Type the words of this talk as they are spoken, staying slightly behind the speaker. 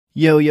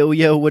Yo, yo,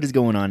 yo, what is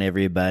going on,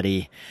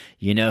 everybody?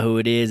 You know who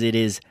it is. It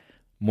is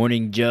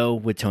Morning Joe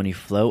with Tony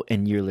Flo,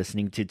 and you're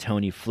listening to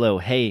Tony Flo.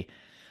 Hey,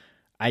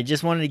 I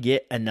just wanted to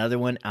get another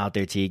one out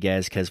there to you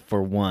guys because,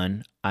 for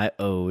one, I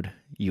owed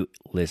you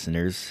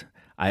listeners,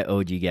 I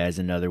owed you guys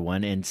another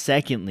one. And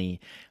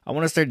secondly, I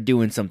want to start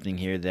doing something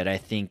here that I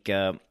think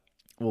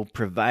will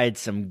provide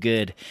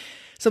something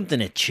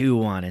to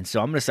chew on. And so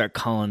I'm going to start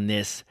calling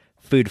this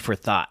food for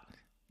thought.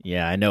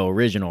 Yeah, I know,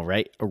 original,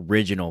 right?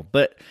 Original.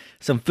 But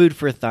some food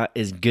for thought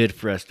is good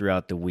for us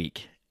throughout the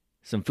week.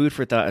 Some food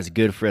for thought is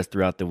good for us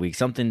throughout the week.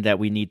 Something that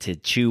we need to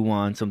chew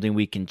on, something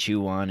we can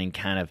chew on and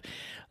kind of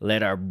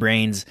let our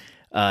brains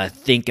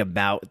think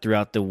about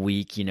throughout the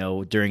week,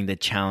 during the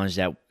challenge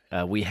that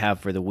we have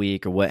for the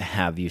week or what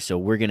have you. So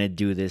we're going to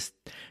do this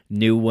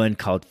new one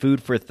called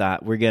Food for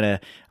Thought. I'm going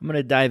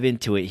to dive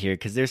into it here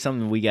because there's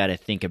something we got to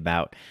think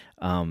about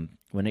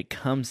when it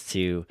comes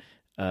to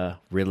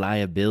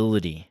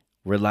reliability.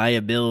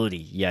 Reliability.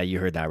 Yeah, you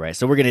heard that right.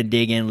 So we're going to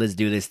dig in. Let's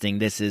do this thing.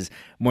 This is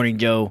Morning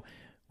Joe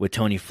with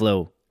Tony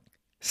Flo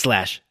 /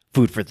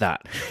 Food for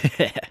Thought.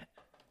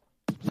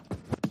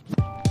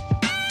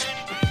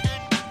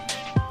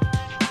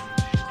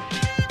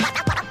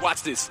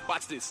 Watch this.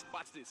 Watch this.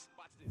 Watch this.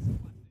 Watch this.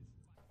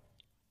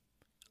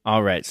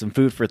 All right, some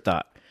food for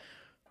thought.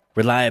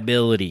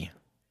 Reliability.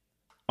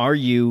 Are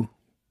you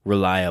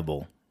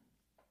reliable?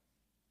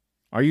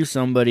 Are you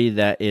somebody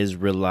that is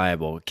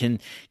reliable? Can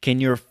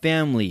your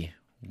family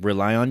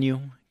rely on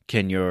you?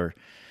 Can your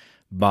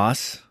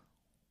boss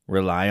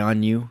rely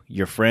on you?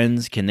 Your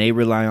friends, can they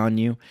rely on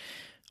you?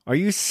 Are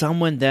you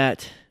someone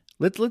that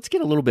let's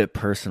get a little bit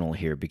personal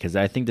here because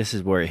I think this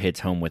is where it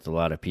hits home with a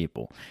lot of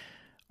people.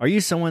 Are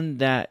you someone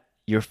that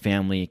your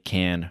family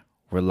can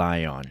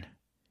rely on?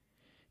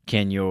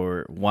 Can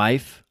your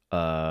wife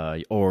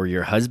or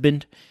your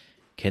husband,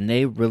 can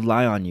they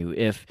rely on you?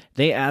 If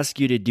they ask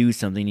you to do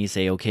something, you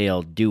say, okay,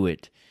 I'll do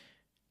it.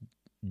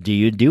 Do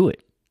you do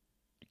it?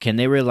 Can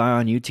they rely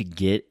on you to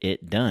get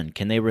it done?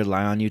 Can they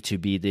rely on you to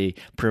be the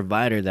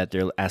provider that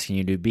they're asking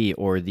you to be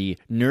or the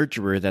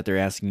nurturer that they're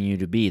asking you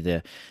to be,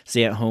 the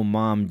stay-at-home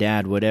mom,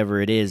 dad, whatever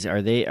it is? Are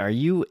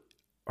you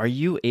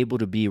able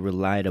to be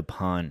relied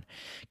upon?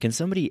 Can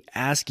somebody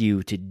ask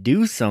you to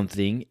do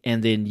something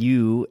and then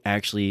you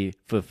actually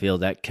fulfill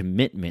that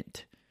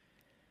commitment?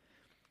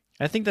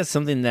 I think that's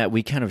something that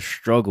we kind of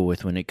struggle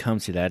with when it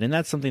comes to that. And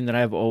that's something that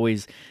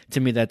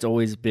that's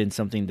always been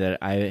something that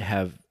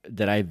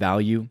I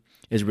value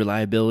is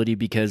reliability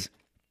because,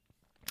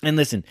 and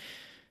listen,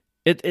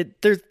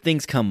 there's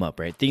things come up,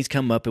 right? Things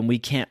come up and we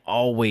can't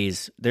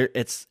always,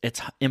 it's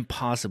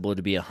impossible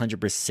to be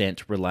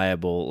 100%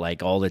 reliable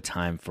like all the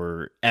time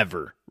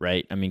forever,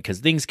 right? I mean, because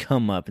things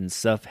come up and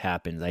stuff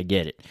happens. I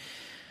get it.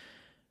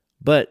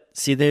 But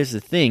see, there's the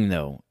thing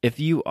though. If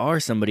you are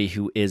somebody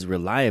who is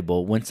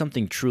reliable, when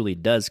something truly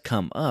does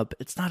come up,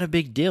 it's not a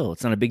big deal.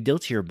 It's not a big deal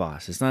to your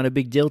boss. It's not a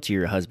big deal to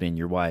your husband,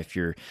 your wife,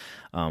 your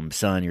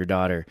son, your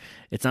daughter.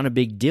 It's not a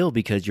big deal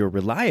because you're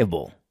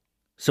reliable.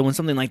 So when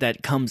something like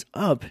that comes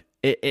up,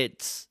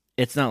 it's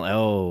not like,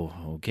 oh,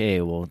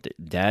 okay, well,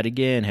 dad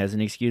again has an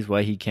excuse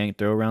why he can't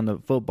throw around the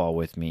football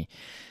with me.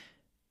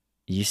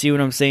 You see what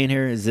I'm saying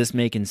here? Is this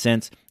making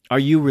sense? Are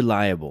you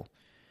reliable?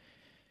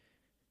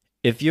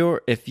 If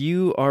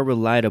you are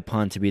relied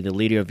upon to be the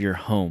leader of your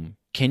home,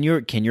 can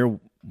your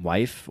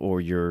wife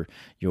or your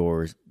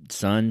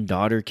son,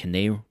 daughter, can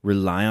they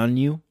rely on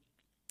you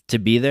to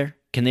be there?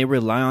 Can they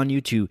rely on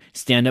you to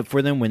stand up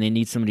for them when they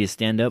need somebody to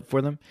stand up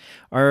for them?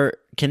 Or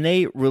can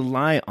they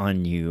rely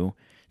on you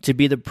to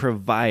be the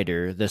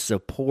provider, the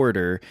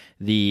supporter,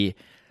 the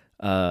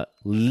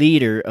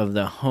leader of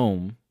the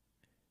home?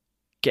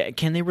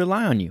 Can they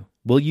rely on you?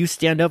 Will you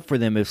stand up for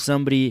them if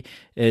somebody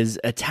is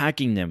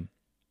attacking them?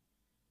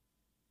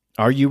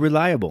 Are you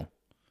reliable?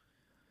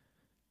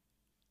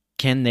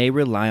 Can they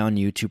rely on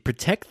you to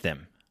protect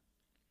them?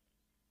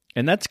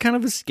 And that's kind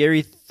of a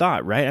scary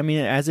thought, right? I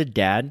mean, as a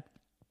dad,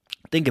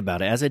 think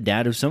about it. As a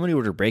dad, if somebody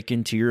were to break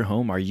into your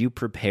home, are you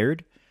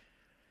prepared?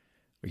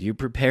 Are you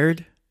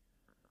prepared?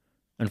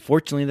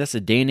 Unfortunately, that's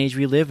the day and age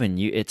we live in.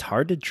 It's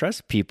hard to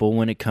trust people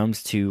when it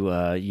comes to,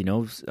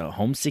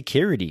 home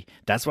security.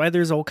 That's why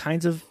there's all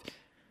kinds of,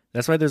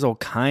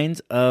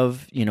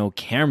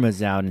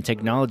 cameras out and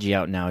technology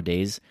out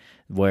nowadays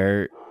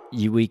where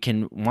we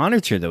can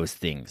monitor those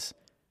things.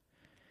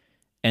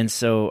 And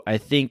so I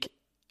think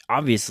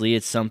obviously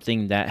it's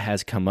something that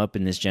has come up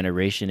in this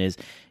generation is,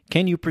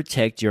 can you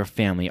protect your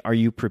family? Are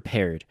you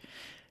prepared?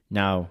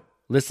 Now,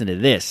 listen to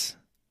this.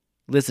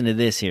 Listen to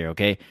this here,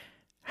 okay?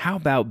 How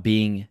about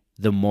being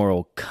the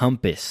moral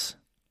compass?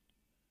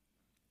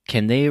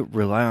 Can they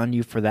rely on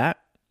you for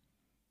that?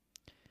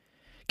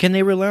 Can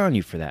they rely on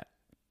you for that?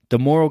 The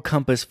moral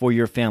compass for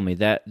your family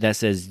that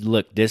says,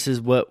 look, this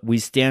is what we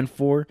stand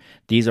for.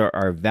 These are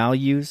our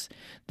values.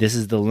 This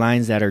is the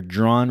lines that are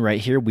drawn right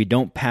here. We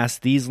don't pass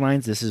these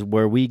lines. This is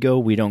where we go.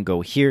 We don't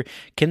go here.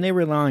 Can they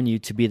rely on you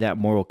to be that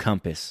moral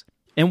compass?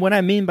 And what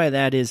I mean by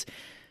that is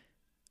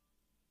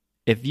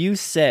If you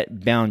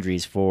set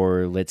boundaries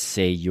for, let's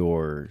say,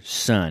 your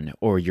son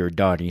or your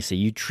daughter, you say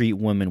you treat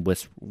women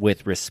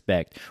with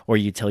respect, or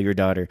you tell your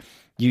daughter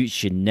you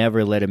should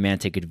never let a man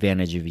take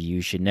advantage of you.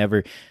 You should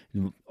never,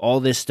 all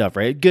this stuff,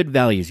 right? Good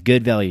values,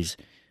 good values.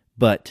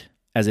 But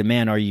as a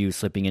man, are you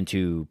slipping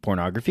into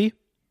pornography?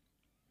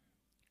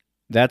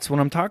 That's what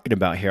I'm talking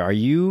about here. Are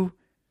you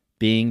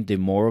being the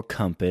moral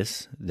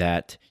compass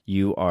that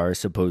you are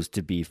supposed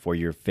to be for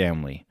your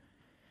family?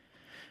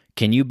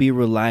 Can you be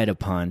relied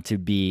upon to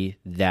be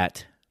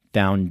that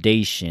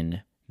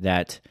foundation,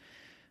 that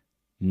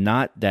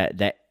not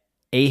that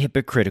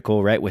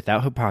ahypocritical, right,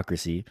 without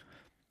hypocrisy,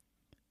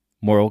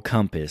 moral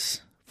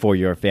compass for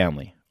your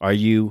family? Are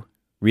you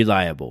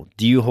reliable?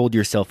 Do you hold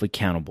yourself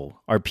accountable?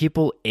 Are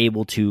people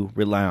able to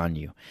rely on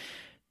you?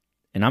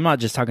 And I'm not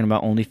just talking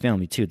about only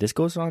family too. This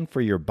goes on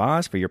for your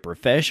boss, for your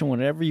profession,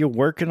 whatever you're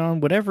working on,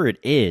 whatever it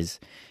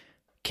is.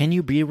 Can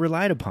you be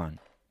relied upon?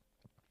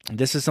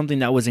 This is something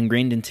that was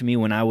ingrained into me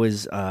when I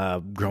was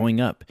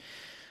growing up.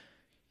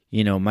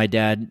 You know, my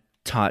dad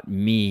taught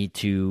me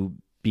to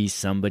be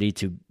somebody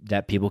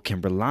that people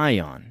can rely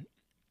on.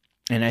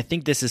 And I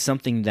think this is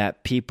something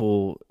that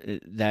people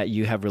that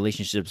you have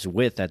relationships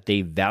with, that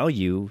they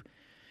value,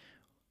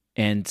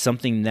 and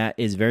something that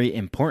is very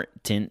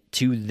important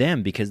to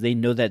them because they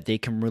know that they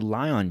can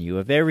rely on you.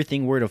 If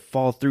everything were to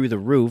fall through the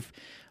roof,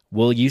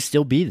 will you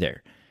still be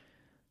there?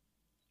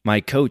 My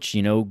coach,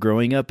 you know,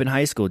 growing up in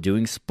high school,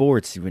 doing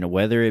sports, you know,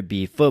 whether it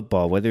be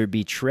football, whether it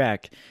be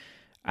track,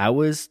 I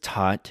was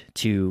taught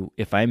to,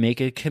 if I make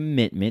a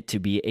commitment to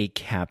be a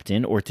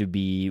captain or to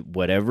be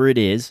whatever it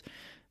is,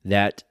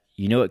 that,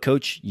 you know what,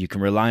 coach, you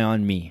can rely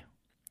on me.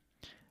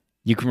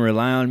 You can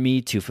rely on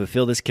me to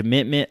fulfill this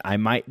commitment. I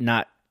might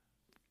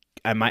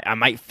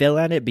fail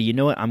at it, but you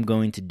know what? I'm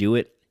going to do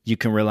it. You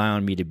can rely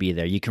on me to be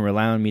there. You can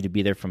rely on me to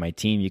be there for my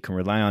team. You can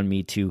rely on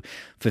me to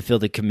fulfill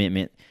the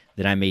commitment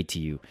that I made to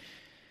you.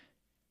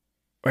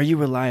 Are you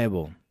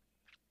reliable?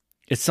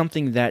 It's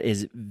something that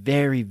is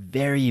very,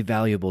 very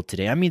valuable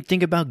today. I mean,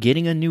 think about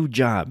getting a new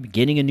job.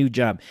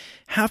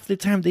 Half the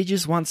time, they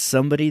just want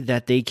somebody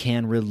that they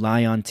can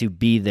rely on to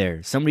be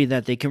there, somebody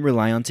that they can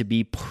rely on to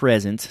be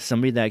present,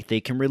 somebody that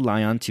they can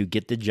rely on to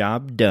get the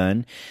job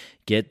done,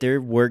 get their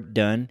work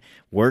done,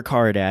 work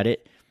hard at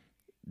it.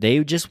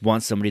 They just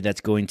want somebody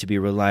that's going to be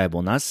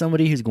reliable, not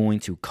somebody who's going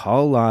to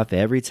call off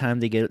every time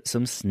they get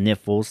some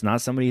sniffles,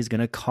 not somebody who's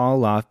going to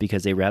call off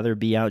because they'd rather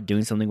be out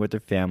doing something with their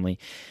family.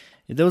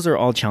 Those are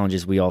all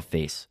challenges we all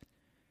face.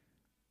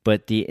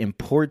 But the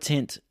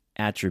important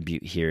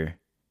attribute here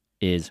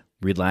is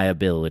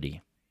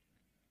reliability.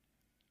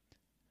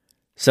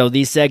 So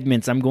these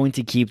segments, I'm going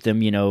to keep them,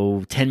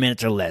 10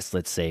 minutes or less,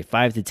 let's say,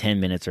 5 to 10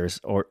 minutes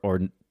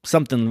or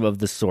something of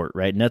the sort,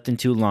 right? Nothing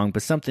too long,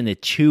 but something to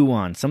chew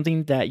on,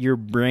 something that your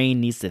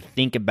brain needs to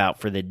think about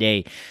for the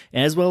day,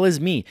 and as well as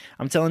me.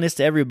 I'm telling this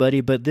to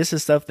everybody, but this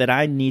is stuff that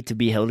I need to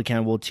be held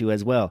accountable to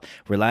as well.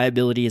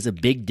 Reliability is a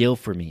big deal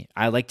for me.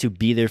 I like to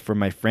be there for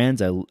my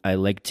friends. I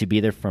like to be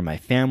there for my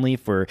family,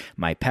 for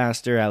my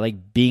pastor. I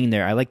like being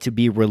there. I like to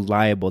be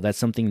reliable. That's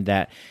something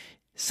that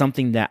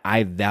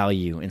I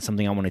value and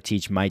something I want to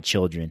teach my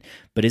children.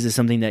 But is it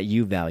something that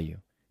you value?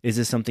 Is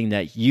this something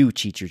that you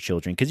teach your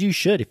children? Because you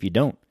should if you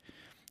don't.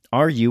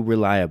 Are you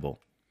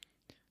reliable?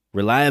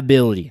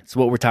 Reliability. That's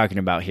what we're talking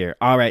about here.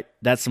 All right,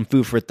 that's some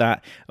food for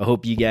thought. I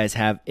hope you guys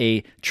have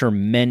a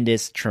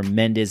tremendous,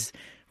 tremendous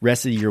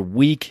rest of your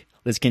week.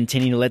 Let's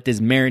continue to let this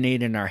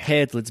marinate in our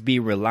heads. Let's be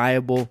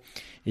reliable.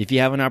 If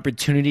you have an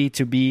opportunity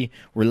to be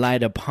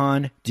relied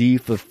upon, do you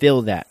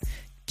fulfill that?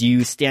 Do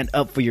you stand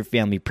up for your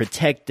family?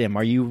 Protect them?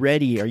 Are you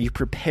ready? Are you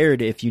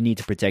prepared if you need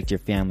to protect your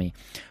family?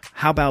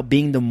 How about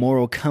being the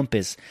moral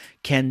compass?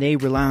 Can they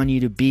rely on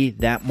you to be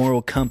that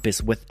moral compass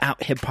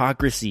without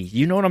hypocrisy?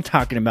 You know what I'm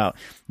talking about.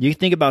 You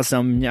think about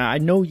something. I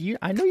know you're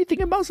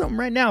thinking about something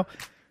right now.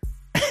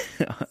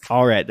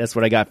 All right, that's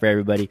what I got for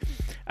everybody.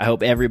 I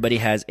hope everybody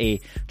has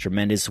a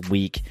tremendous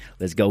week.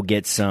 Let's go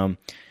get some.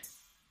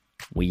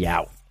 We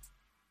out.